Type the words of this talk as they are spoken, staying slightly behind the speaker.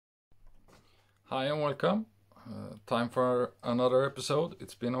Hi and welcome. Time for another episode.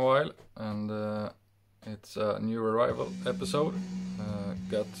 It's been a while and it's a new arrival episode.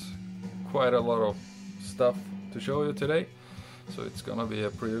 Got quite a lot of stuff to show you today, so it's gonna be a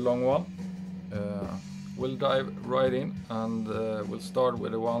pretty long one. We'll dive right in and we'll start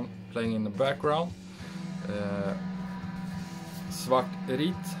with the one playing in the background.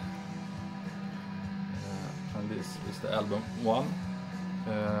 Svartrit. And this is the album 1.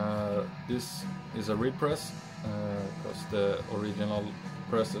 This is a repress because the original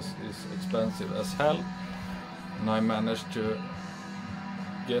presses is expensive as hell, and I managed to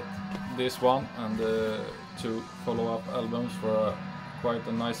get this one and two follow-up albums for quite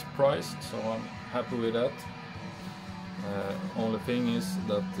a nice price, so I'm happy with that. Only thing is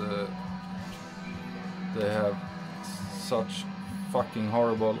that they have such fucking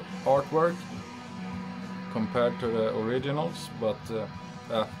horrible artwork compared to the originals, but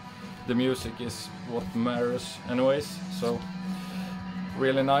the music is what matters anyways, so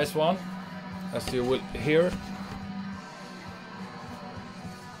really nice one, as you will hear.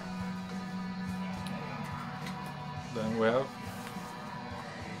 Then we have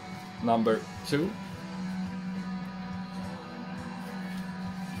number 2.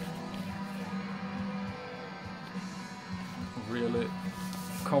 Really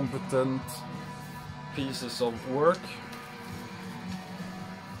competent pieces of work,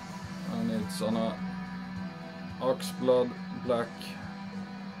 and it's on a oxblood black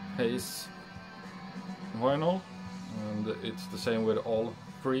haze vinyl, and it's the same with all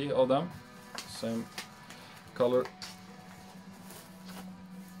 3 of them, same color.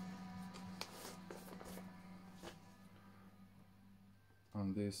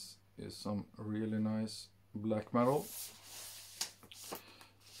 And this is some really nice black metal.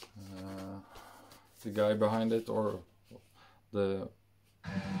 The guy behind it, or the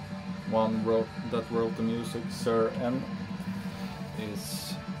one that wrote the music, Sir N,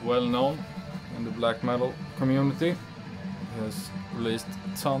 is well known in the black metal community. He has released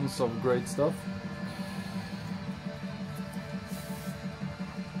tons of great stuff.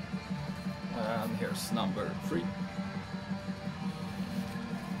 And here's number 3.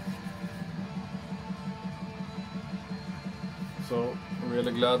 So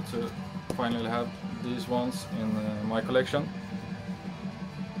really glad to finally have these ones in my collection.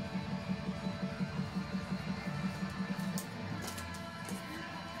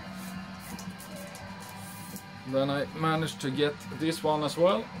 Then I managed to get this one as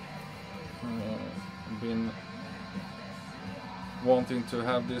well. Been wanting to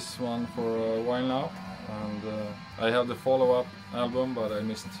have this one for a while now, and I have the follow-up album, but I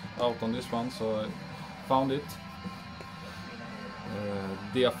missed out on this one, so I found it.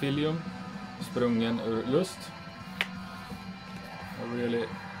 Diafilium, sprungen ur lust. A really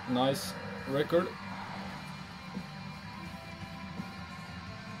nice record.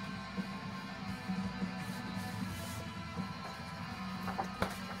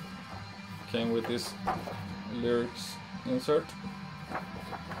 Came with this lyrics insert,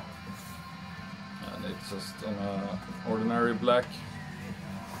 and it's just an ordinary black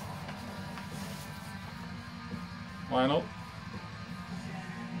vinyl.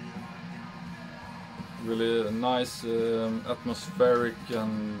 Really nice, atmospheric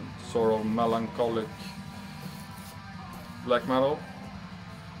and sort of melancholic black metal.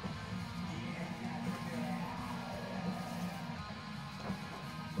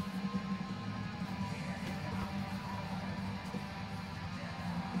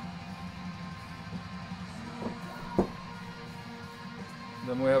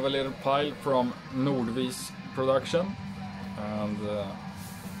 Then we have a little pile from Noçi's production, and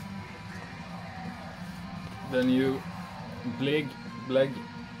the new Bhleg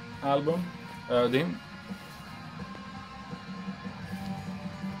album, Ödhin.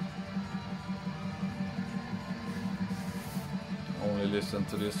 Only listened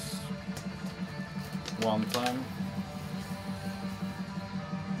to this one time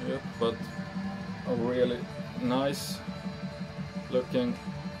yet, but a really nice looking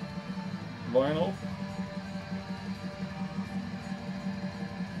vinyl.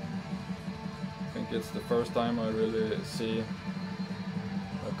 It's the first time I really see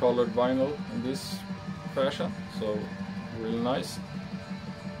a colored vinyl in this fashion, so really nice,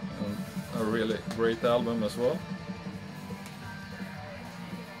 and a really great album as well.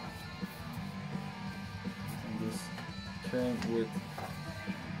 And this came with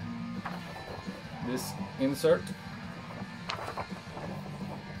this insert.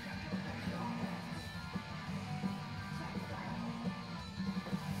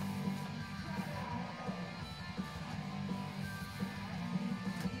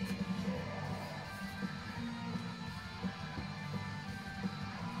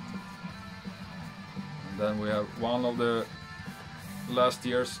 Then we have one of the last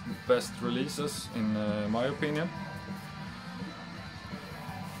year's best releases in my opinion.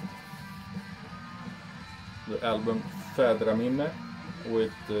 The album Fedraminne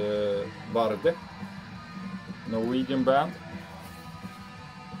with Varde, Norwegian band.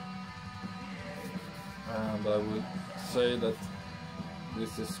 And I would say that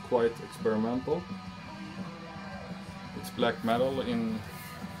this is quite experimental. It's black metal in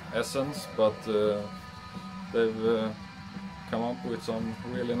essence, but they've come up with some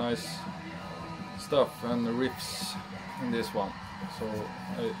really nice stuff and riffs in this one. So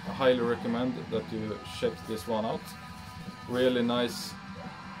I highly recommend that you check this one out. Really nice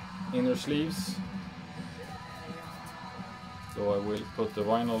inner sleeves. So I will put the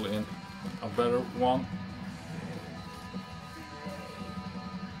vinyl in a better one.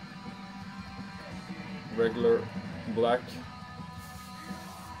 Regular black.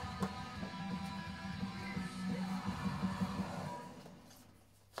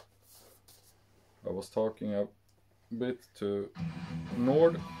 I was talking a bit to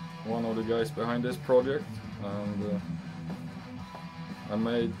Jord, one of the guys behind this project, and I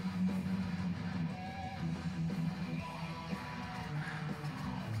made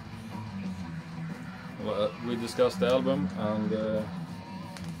we discussed the album, and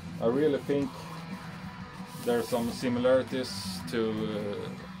I really think there's some similarities to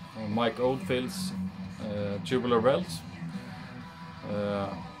Mike Oldfield's Tubular Bells.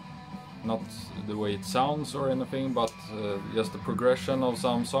 Not the way it sounds or anything, but just the progression of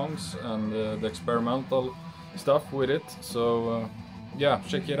some songs and the experimental stuff with it. So yeah,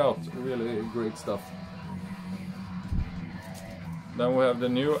 check it out, really great stuff. Then we have the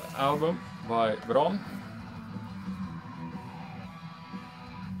new album by Bròn.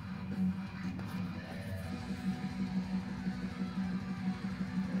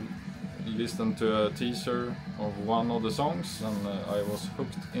 Listened to a teaser of one of the songs and I was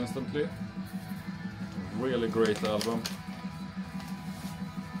hooked instantly. Really great album.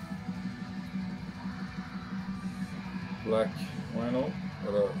 Black vinyl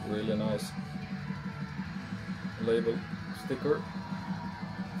with a really nice label sticker.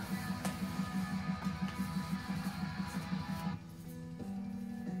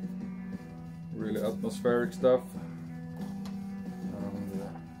 Really atmospheric stuff.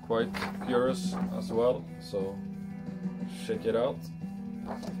 Quite curious as well, so check it out.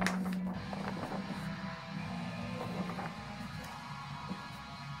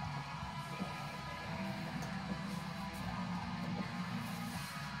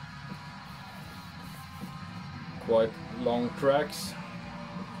 Quite long tracks,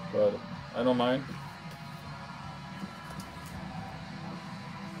 but I don't mind.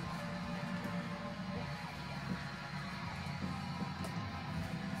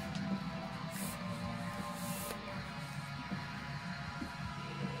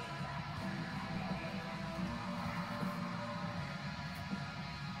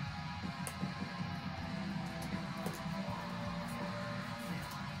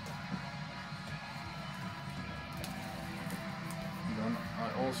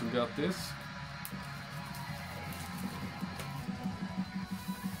 Also got this.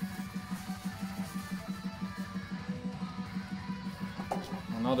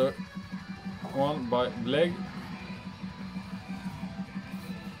 Another one by Bhleg.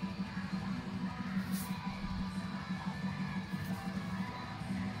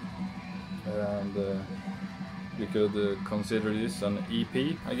 And you could consider this an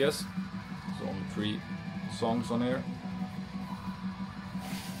EP, I guess. So only 3 songs on here.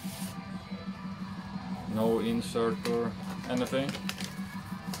 No insert or anything.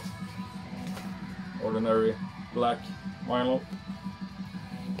 Ordinary black vinyl.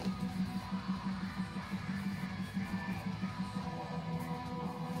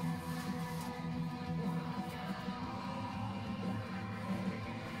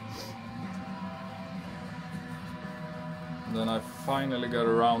 Then I finally got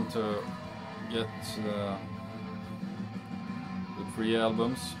around to get the 3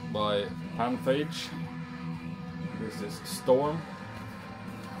 albums by Panphage. This is Storm.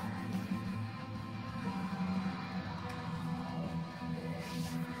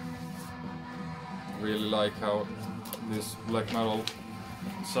 Really like how this black metal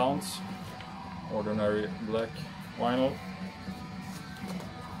sounds. Ordinary black vinyl.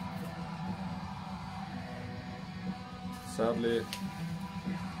 Sadly,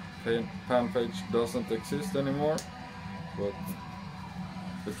 Panphage doesn't exist anymore, but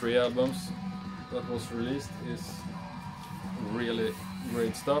the 3 albums that was released is really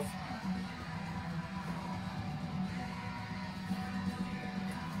great stuff.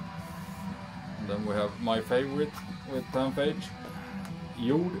 And Then we have my favorite with Panphage,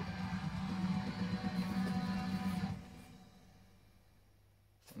 Jord.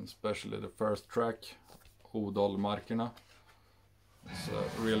 And especially the first track, Odalmarkerna. It's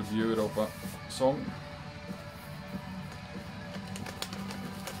a real beautiful song.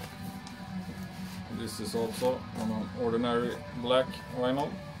 This is also on an ordinary black vinyl.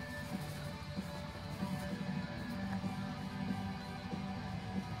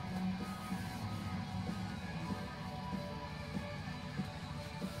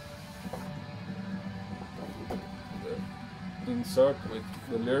 The insert with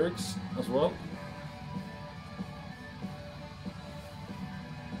the lyrics as well.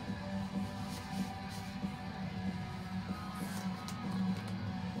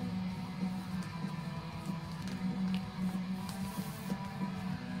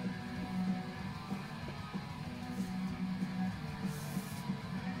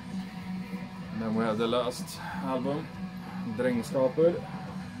 Then we have the last album, Drengskapr.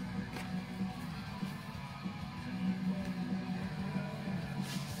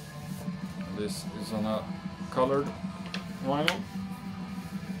 This is on a colored vinyl.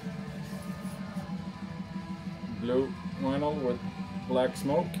 Blue vinyl with black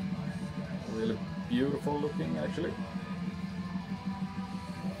smoke. Really beautiful looking actually.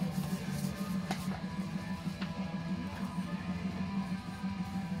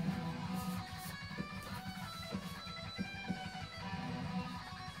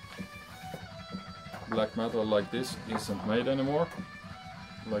 Black metal like this isn't made anymore,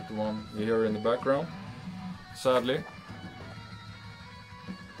 like the one you hear in the background, sadly.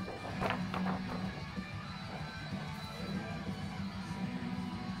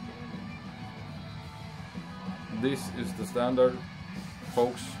 This is the standard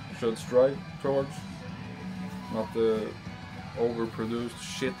folks should strive towards, not the overproduced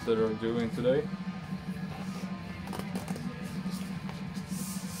shit that they're doing today.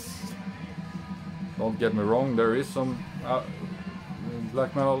 Don't get me wrong, there is some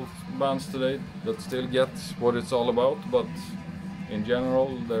black metal bands today that still get what it's all about, but in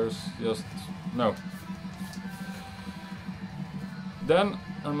general there's just no. Then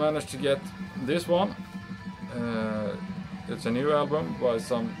I managed to get this one. It's a new album by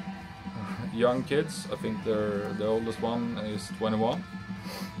some young kids. I think the oldest one is 21.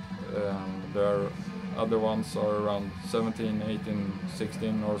 Their other ones are around 17, 18,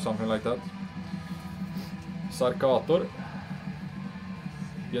 16 or something like that. Sarcator.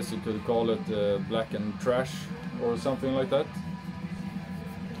 Guess you could call it black and trash or something like that.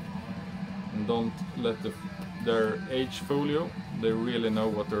 And don't let their age fool you. They really know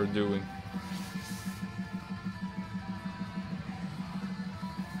what they're doing.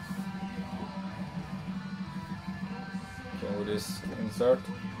 Okay, with this insert,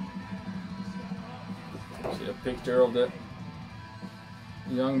 see a picture of the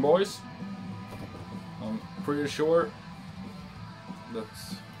young boys. I'm pretty sure that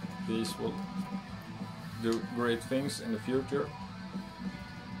these will do great things in the future.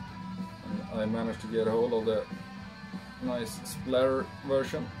 And I managed to get a hold of the nice splatter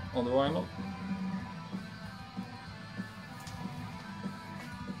version on the vinyl.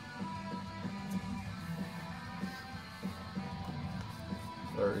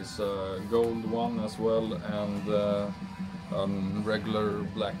 There is a gold one as well, and a regular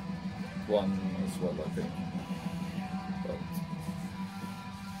black one as well, I think. But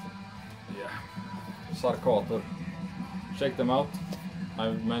yeah, Sarcator, check them out.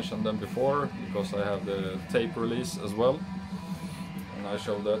 I've mentioned them before because I have the tape release as well, and I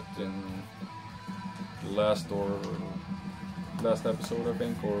showed that in the last episode, I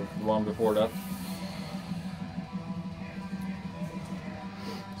think, or the one before that.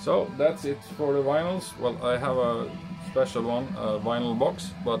 So that's it for the vinyls. Well, I have a special one, a vinyl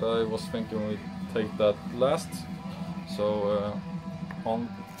box, but I was thinking we'd take that last. So on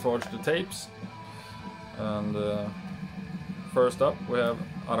towards the tapes, and first up we have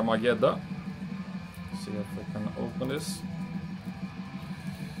Armagedda. See if I can open this.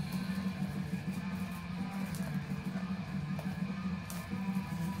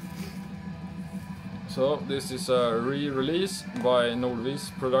 So this is a re-release by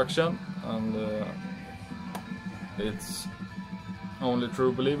Noći production, and it's only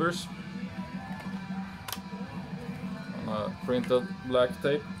true Belivers on a printed black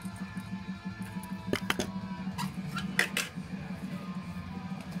tape.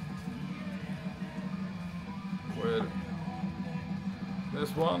 With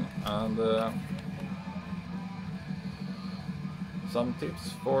this one and some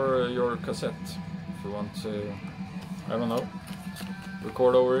tips for your cassette if you want to, I don't know,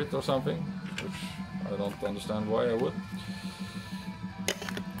 record over it or something, which I don't understand why I would.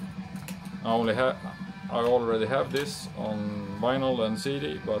 I already have this on vinyl and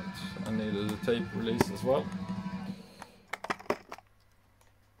CD, but I needed a tape release as well.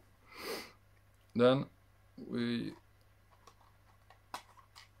 Then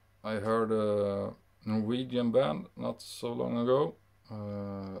I heard a Norwegian band not so long ago,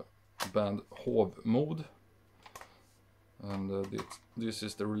 band Hovmod, and this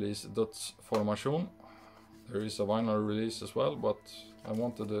is the release Doedsformasjon. There is a vinyl release as well, but I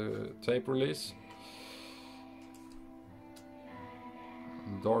wanted a tape release.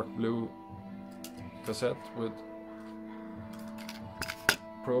 Dark blue cassette with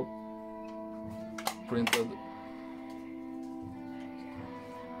printed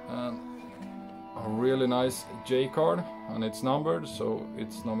and a really nice J card, and it's numbered, so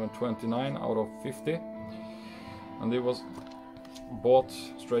it's number 29 out of 50, and it was bought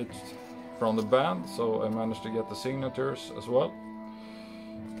straight from the band, so I managed to get the signatures as well.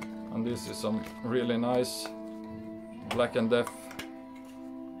 And this is some really nice black and death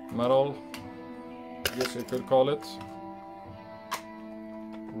metal, I guess you could call it.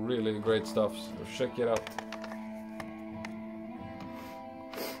 Really great stuff, so check it out.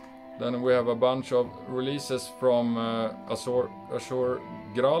 Then we have a bunch of releases from Azure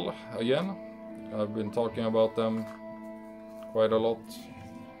Graal again. I've been talking about them quite a lot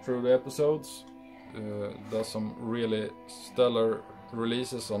through the episodes. Does some really stellar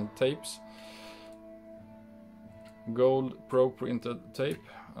releases on tapes. Gold pro printed tape,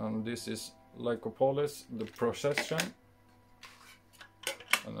 and this is Lycopolis, the Procession.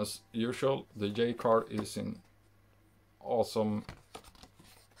 And as usual, the J card is in awesome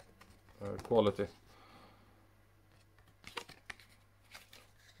quality.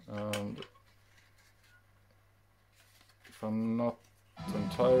 And if I'm not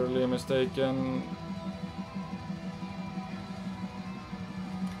entirely mistaken,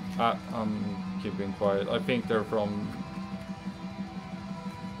 I'm keeping quiet. I think they're from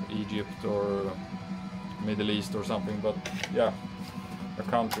Egypt or Middle East or something, but yeah, a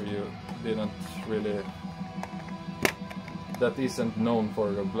country you didn't really, that isn't known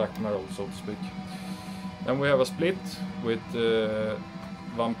for the black metal, so to speak. Then we have a split with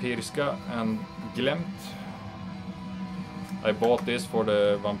Vampirska and Glemt. I bought this for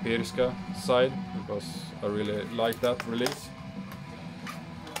the Vampirska side because I really like that release.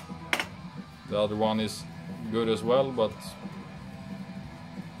 The other one is good as well, but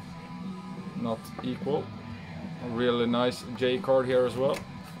not equal. A really nice J card here as well.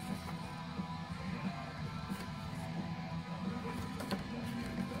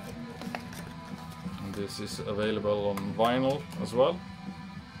 And this is available on vinyl as well.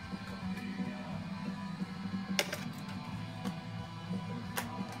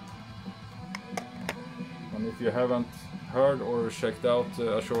 And if you haven't heard or checked out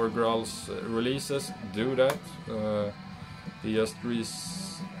Azure Graal's releases, do that. He just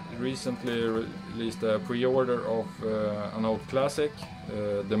recently released a pre-order of an old classic,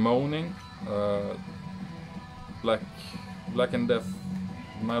 The Moaning, black and death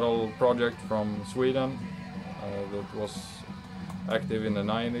metal project from Sweden that was active in the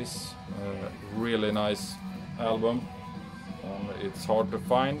 90s. Really nice album, and it's hard to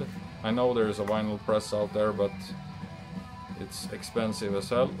find. I know there is a vinyl press out there, but it's expensive as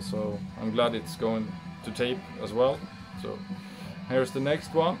hell, so I'm glad it's going to tape as well. So here's the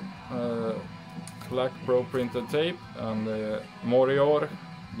next one, black pro printed tape, and Moeror,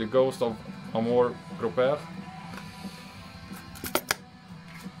 the ghost of Amour, Propre.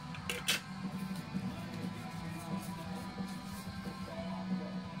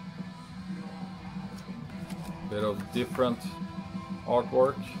 Bit of different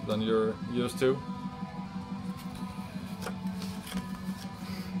artwork than you're used to.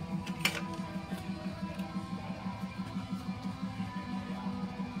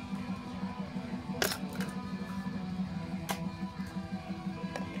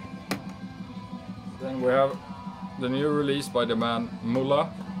 Then we have the new release by the band Mulla,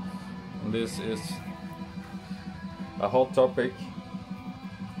 and this is a hot topic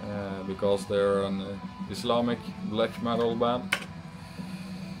because they're an Islamic black metal band,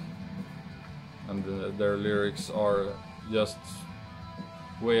 and their lyrics are just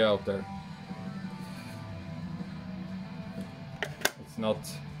way out there. It's not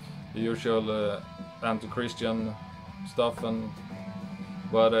the usual anti-Christian stuff,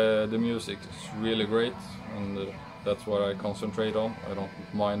 but the music is really great, and that's what I concentrate on. I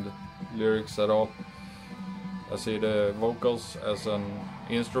don't mind lyrics at all. I see the vocals as an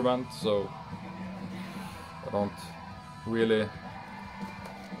instrument, so I don't really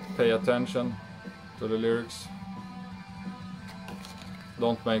pay attention to the lyrics.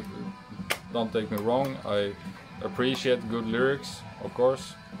 Don't take me wrong, I appreciate good lyrics, of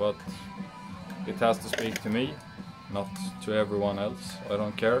course, but it has to speak to me, not to everyone else. I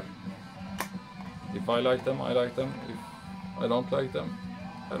don't care. If I like them, I like them. If I don't like them,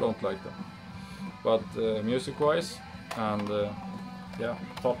 I don't like them. But music-wise, and yeah,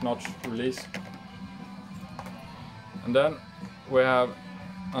 top-notch release. And then we have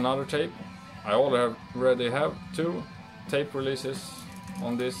another tape. I already have 2 tape releases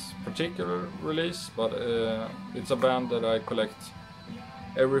on this particular release, but it's a band that I collect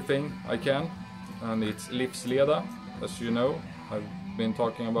everything I can, and it's Lifvsleda. As you know, I've been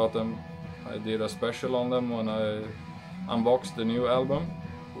talking about them. I did a special on them when I unboxed the new album,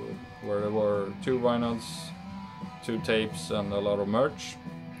 where there were 2 vinyls, 2 tapes and a lot of merch.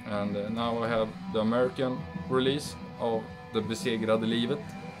 And now I have the American release of the Besegrade Lifvet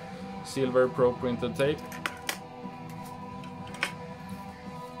silver pro printed tape.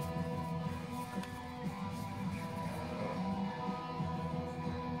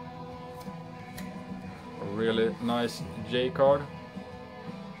 A really nice J card.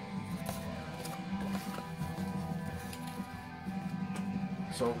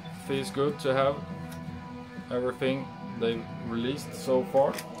 So feels good to have everything they've released so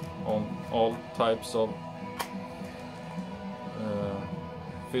far on all types of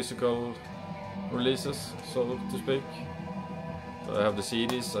physical releases, so to speak. So I have the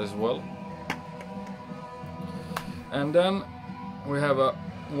CDs as well. And then we have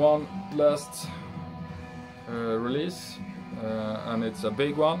one last release, and it's a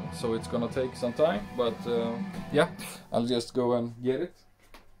big one, so it's gonna take some time, but yeah, I'll just go and get it.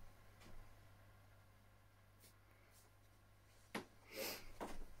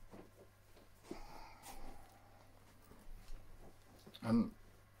 And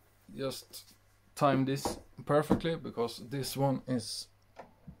just time this perfectly, because this one is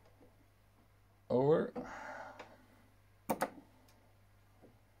over.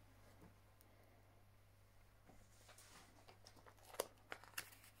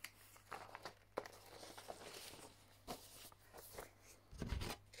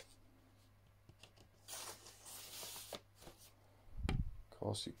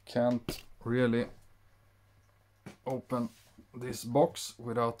 Because you can't really open this box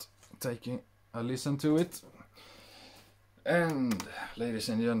without taking a listen to it. And ladies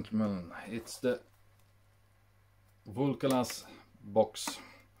and gentlemen, it's the Wulkanaz box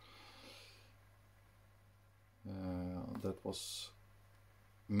that was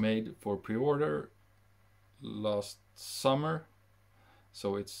made for pre-order last summer,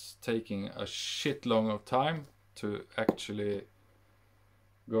 so it's taking a shit long of time to actually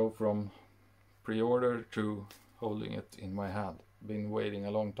go from pre-order to holding it in my hand. Been waiting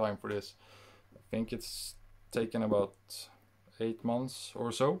a long time for this. I think it's taken about 8 months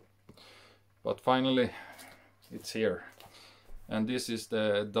or so, but finally it's here. And this is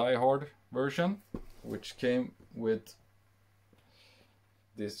the die-hard version, which came with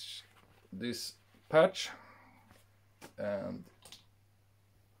this patch and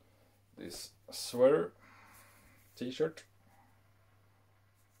this sweater t-shirt.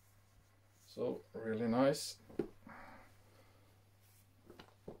 So really nice.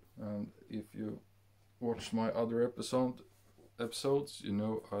 And if you watch my other episodes, you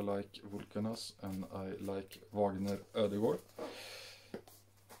know I like Wulkanaz and I like Wagner Ödhin,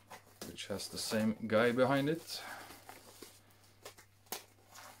 which has the same guy behind it.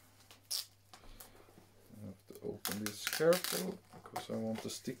 I have to open this careful because I want the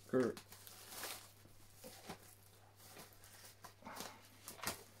sticker.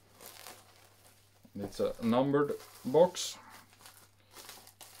 It's a numbered box.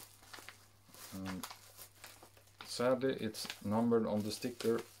 And sadly it's numbered on the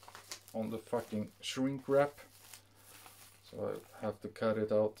sticker on the fucking shrink wrap, so I have to cut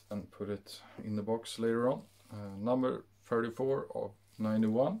it out and put it in the box later on. Number 34 of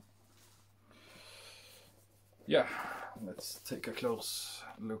 91. Yeah, let's take a close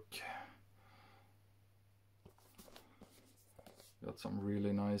look. Got some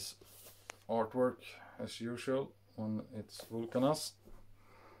really nice artwork as usual when it's Wulkanaz.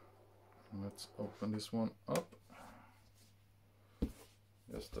 Let's open this one up.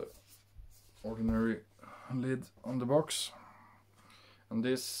 Just the ordinary lid on the box. And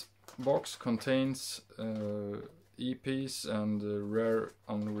this box contains EPs and rare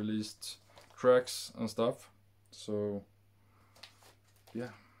unreleased tracks and stuff. So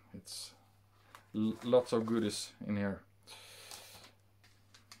yeah, it's lots of goodies in here.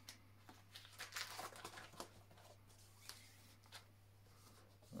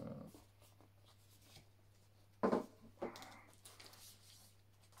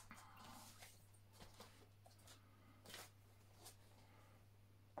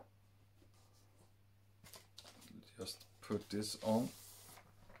 put this on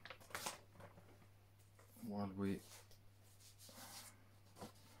while we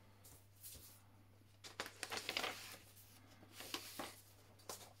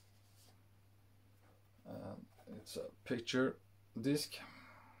it's a picture disc.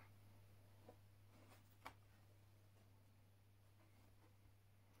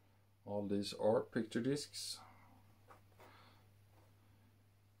 All these are picture discs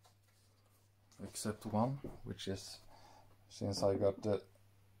except one, which is, since I got the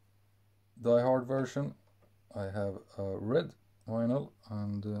Die Hard version, I have a red vinyl,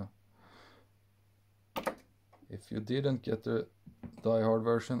 and if you didn't get the Die Hard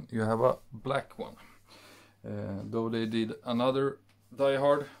version, you have a black one. Though they did another Die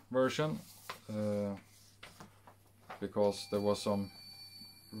Hard version because there was some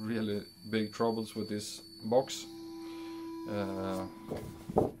really big troubles with this box,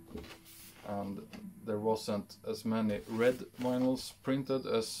 and there wasn't as many red vinyls printed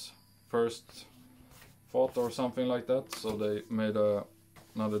as first thought or something like that, so they made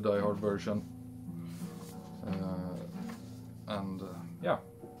another Die Hard version, and yeah,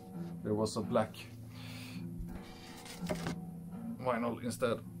 there was a black vinyl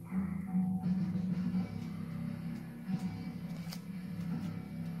instead.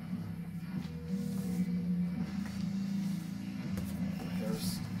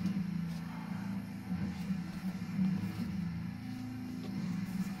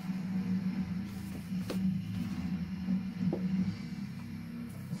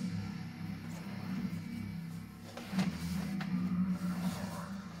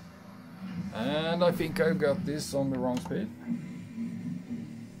 And I think I got this on the wrong speed.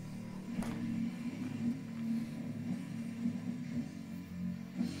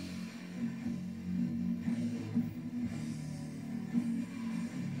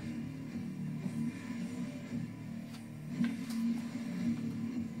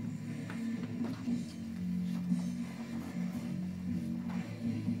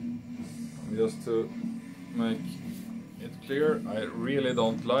 Just to make it clear, I really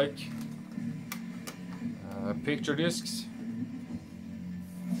don't like picture discs.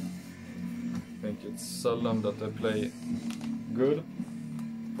 I think it's seldom that they play good,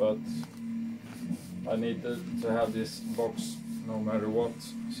 but I needed to have this box no matter what,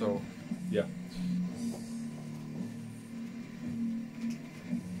 so yeah.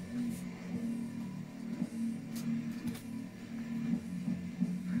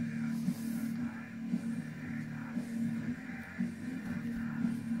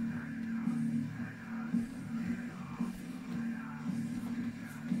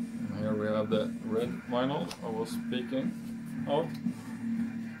 The red vinyl I was speaking of.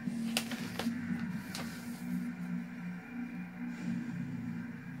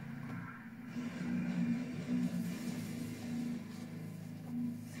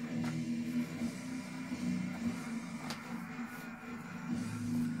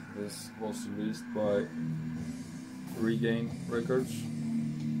 This was released by Regain Records.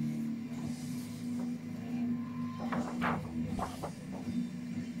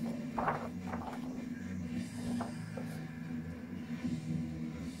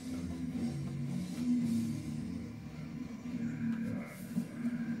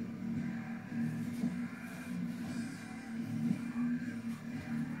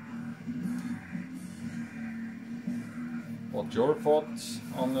 What your thoughts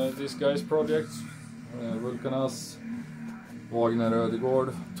on this guy's project? Wulkanaz, Wagner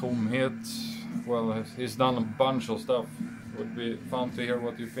Ödegård, Tomhet. Well, he's done a bunch of stuff. Would be fun to hear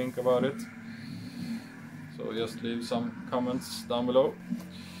what you think about it. So just leave some comments down below.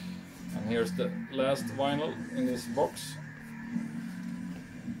 And here's the last vinyl in this box.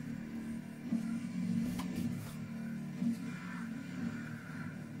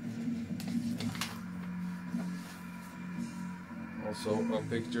 Also a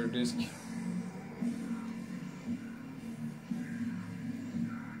picture disc.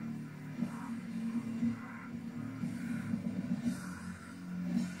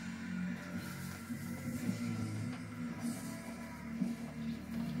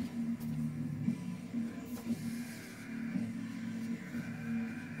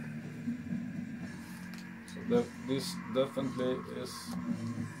 So this definitely is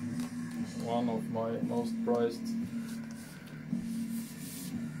one of my most prized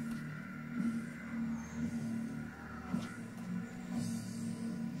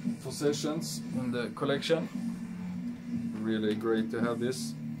possessions in the collection. Really great to have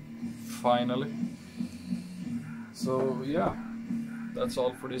this finally. So yeah, that's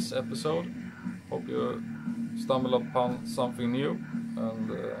all for this episode. Hope you stumble upon something new.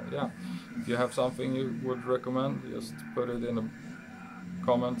 and yeah, if you have something you would recommend, just put it in the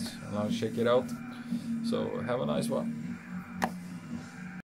comments and I'll check it out. So have a nice one.